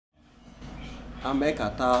I'm at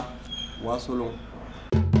Wassolou.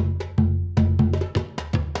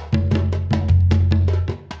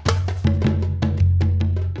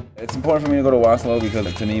 It's important for me to go to Wassolou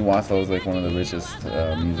because to me Wassolou is like one of the richest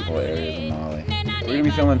musical areas in Mali. We're going to be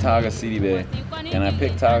filming Taga City Bay, and I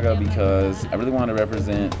picked Taga because I really wanted to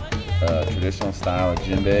represent traditional style of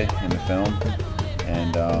djembe in the film,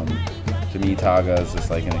 and to me Taga is just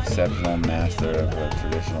like an exceptional master of a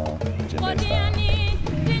traditional djembe style.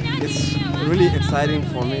 It's really exciting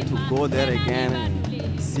for me to go there again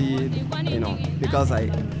and see it, you know, because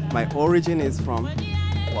my origin is from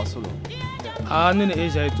Wassolou.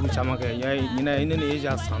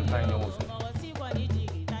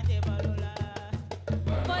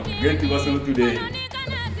 Good to Wassolou today.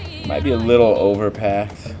 Might be a little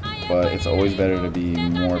overpacked, but it's always better to be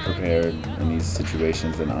more prepared in these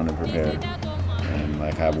situations than underprepared. And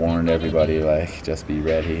like I warned everybody, like just be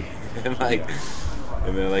ready.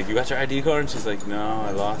 And they're like, you got your ID card? And she's like, no, I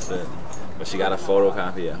lost it. But she got a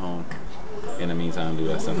photocopy at home. In the meantime, dude,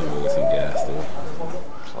 I sent her with some gas, dude.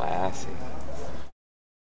 Classy.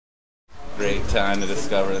 Great time to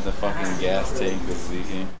discover that the fucking gas tank was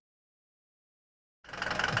leaking.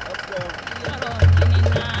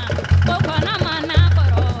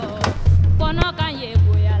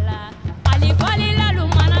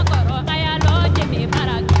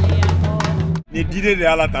 Ni dide de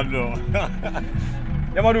ala tablo.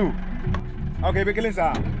 Yamadou. Okay, bekelin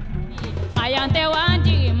sa. Ayante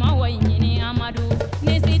wanji mawo nyini Amadou.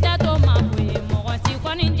 Ni sita to mabwe mo si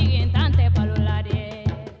koni njigi tante palolade.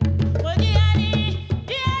 Ojiani,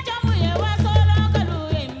 dia jamu ye wasolo kalu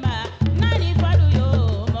emba. Nani fadu yo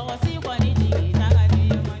mo si koni njigi tagadi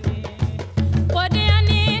yamani.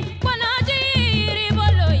 Ojiani, kono jiri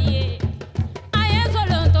boloye. Aye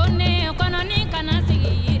solo tone kono ni kana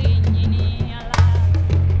sigi nyini ala.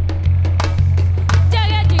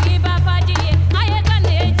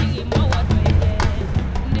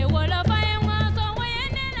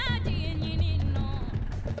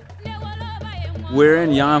 We're in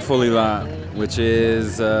Wassolou, which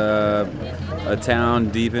is a town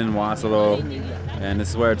deep in Wassolou, and this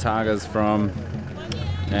is where Taga's from.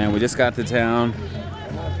 And we just got to town,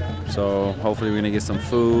 so hopefully we're gonna get some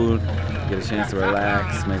food, get a chance to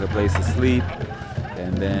relax, make a place to sleep,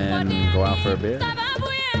 and then go out for a beer.